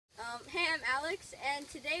Alex, and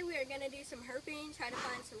today we are going to do some herping, try to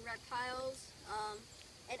find some reptiles.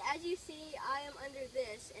 And as you see, I am under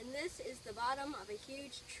this, and this is the bottom of a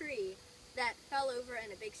huge tree that fell over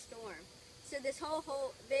in a big storm. So this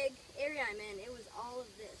whole big area I'm in, it was all of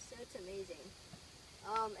this, so it's amazing.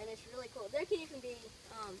 And it's really cool. There can even be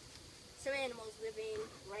some animals living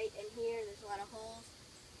right in here. There's a lot of holes.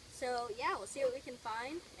 So yeah, we'll see what we can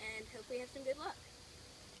find, and hope we have some good luck.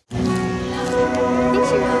 I think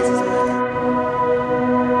she realizes I'm not.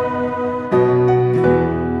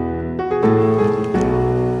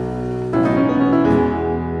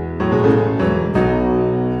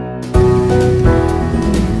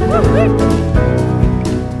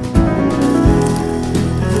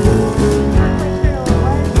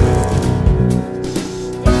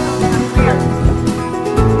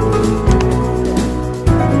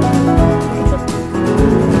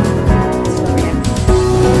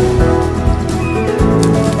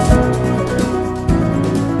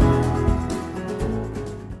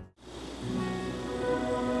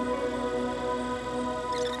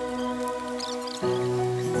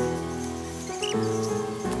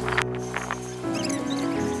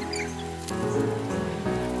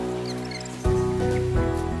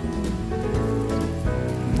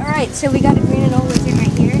 Alright, so we got a green and liah lizard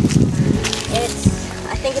right here.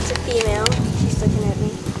 I think it's a female. She's looking at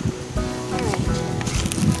me. Alright.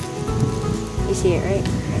 You see it, right?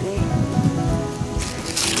 Right there.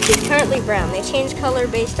 She's currently brown. They change color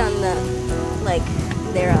based on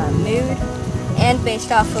their mood and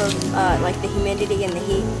based off of the humidity and the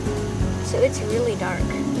heat. So it's really dark.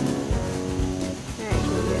 Alright,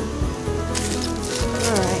 here we go.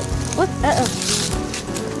 Alright. What? Uh-oh.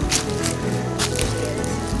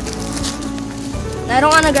 I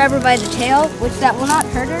don't want to grab her by the tail, which that will not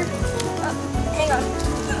hurt her. Oh, hang on.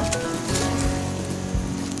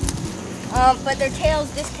 But their tails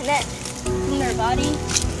disconnect from their body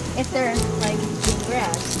if they're being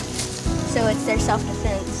grabbed. So it's their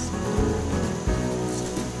self-defense.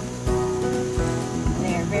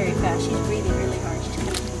 They're very fast. She's breathing really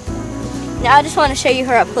hard. Now I just want to show you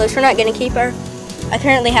her up close. We're not going to keep her. I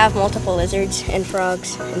currently have multiple lizards and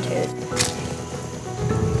frogs and toads.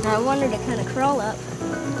 Now I want her to kind of crawl up.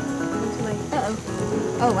 Uh-oh.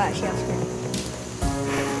 Oh wow, she outspread.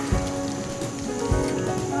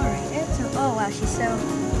 Alright, oh wow,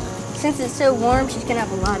 since it's so warm, she's going to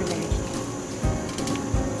have a lot of energy.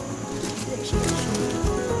 There she is.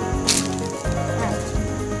 Right.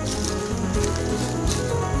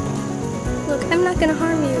 Look, I'm not going to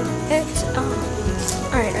harm you.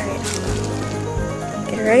 Alright.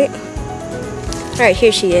 Get her right. Alright,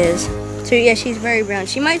 here she is. So yeah, she's very brown.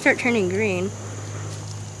 She might start turning green.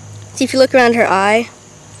 See if you look around her eye.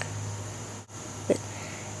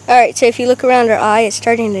 Alright, so if you look around her eye, it's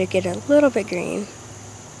starting to get a little bit green.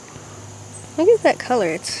 Look at that color.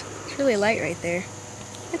 It's really light right there.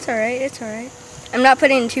 It's alright, it's alright. I'm not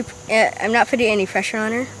putting any pressure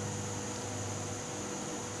on her.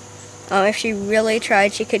 If she really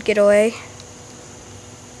tried, she could get away.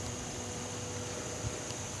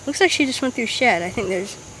 Looks like she just went through shed. I think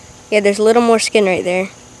there's a little more skin right there.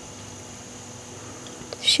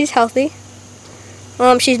 She's healthy.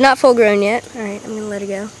 She's not full grown yet. Alright, I'm going to let her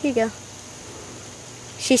go. Here you go.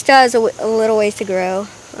 She still has a little ways to grow.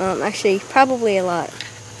 Actually, probably a lot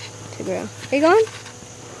to grow. Are you going?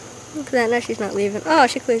 Look at that. Now she's not leaving. Oh,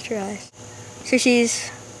 she closed her eyes. So she's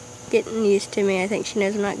getting used to me. I think she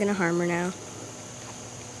knows I'm not going to harm her now.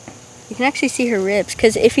 You can actually see her ribs.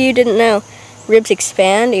 Because if you didn't know, ribs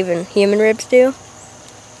expand. Even human ribs do.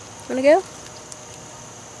 Want to go?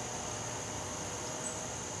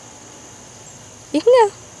 You can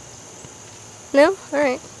go. No?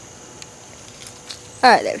 Alright.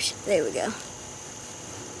 Alright, there we go.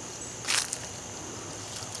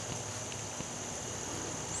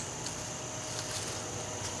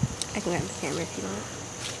 I can grab the camera if you want.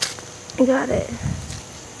 I got it.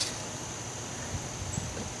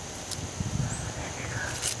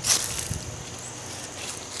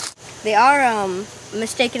 They are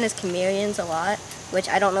mistaken as chameleons a lot, which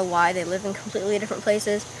I don't know why. They live in completely different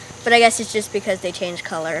places. But I guess it's just because they change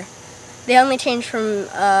color. They only change from,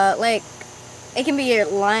 it can be a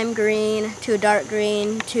lime green to a dark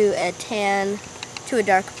green to a tan to a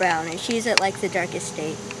dark brown. And she's at the darkest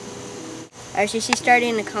state. Alright, so she's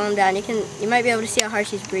starting to calm down. You might be able to see how hard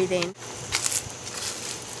she's breathing.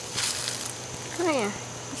 Oh yeah,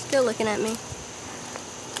 she's still looking at me. I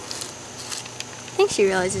think she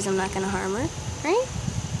realizes I'm not going to harm her, right?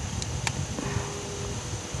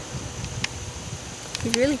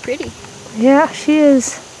 She's really pretty. Yeah, she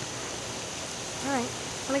is. Alright.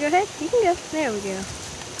 Want to go ahead? You can go. There we go.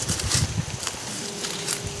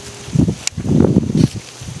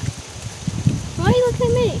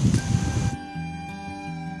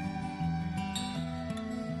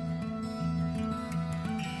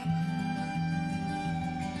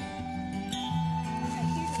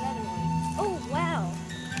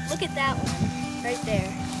 Look at that one right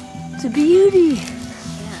there. It's a beauty.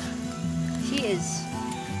 Yeah, she is.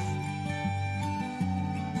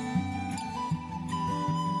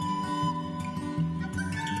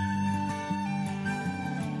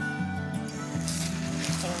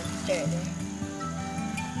 Stay right there.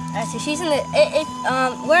 Alright, so she's in the.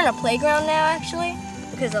 We're in a playground now, actually,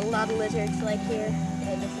 because a lot of lizards like here.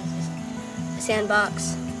 And this is just a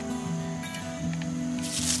sandbox.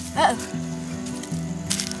 Uh oh.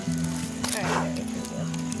 Alright, here we go.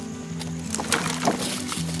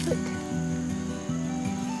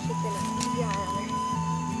 Keep an eye on her.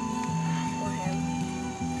 Or him.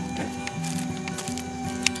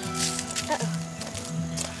 Uh oh.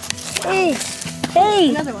 Hey! Hey!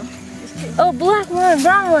 Another one. Oh, black one,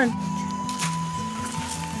 brown one.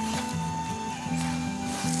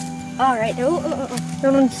 All right. Oh.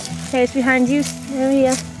 That one's it's behind you. There we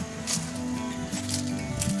go.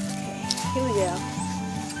 Okay, here we go.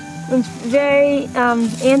 One's very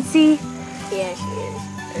antsy. Yeah, she is.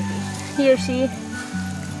 He or she.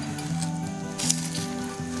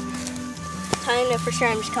 I know for sure.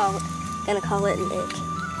 I'm just gonna call it an it.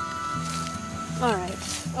 All right.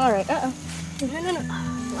 All right. Uh oh. No. Oh,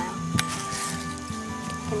 wow.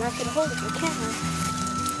 I'm not gonna hold it for the camera.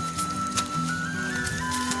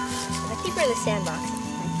 I keep her in the sandbox.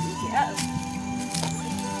 It's easier. Uh oh.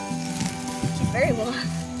 She's very warm.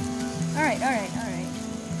 All right. I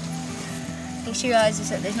think she realizes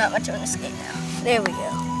that there's not much of an escape now. There we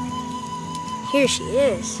go. Here she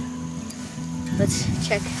is. Let's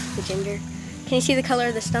check the gender. Can you see the color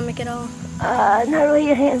of the stomach at all? Not really.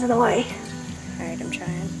 Your hands in the way. All right, I'm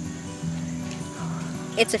trying.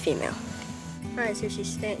 It's a female. All right, so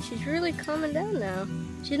she's really calming down now.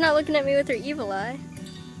 She's not looking at me with her evil eye.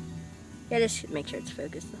 Yeah, just make sure it's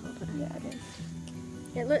focused the whole time. Yeah, it is.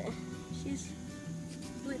 Yeah, look, she's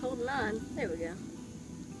really holding on. There we go.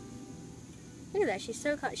 Look at that. She's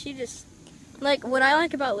so calm. She just like what I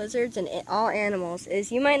like about lizards and all animals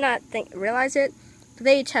is you might not realize it, but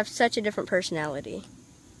they each have such a different personality.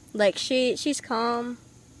 Like she's calm.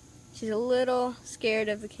 She's a little scared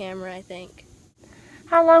of the camera, I think.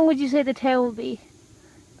 How long would you say the tail will be?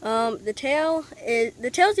 The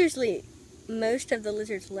tail's usually most of the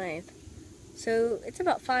lizard's length, so it's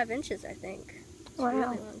about 5 inches, I think. It's wow. A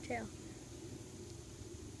really long tail.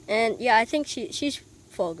 And yeah, I think she's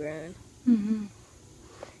full grown. Mm-hmm.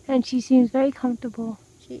 And she seems very comfortable.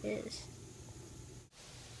 She is.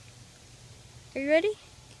 Are you ready?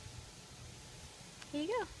 Here you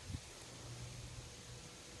go.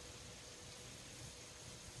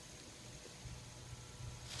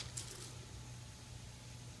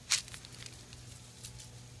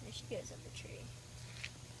 She goes up the tree.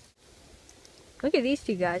 Look at these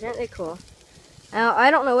two guys, aren't they cool? Now,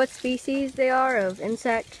 I don't know what species they are of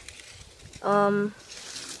insect. I'm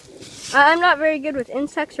not very good with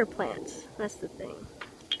insects or plants. That's the thing.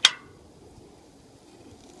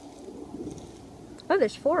 Oh,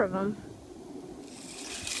 there's 4 of them.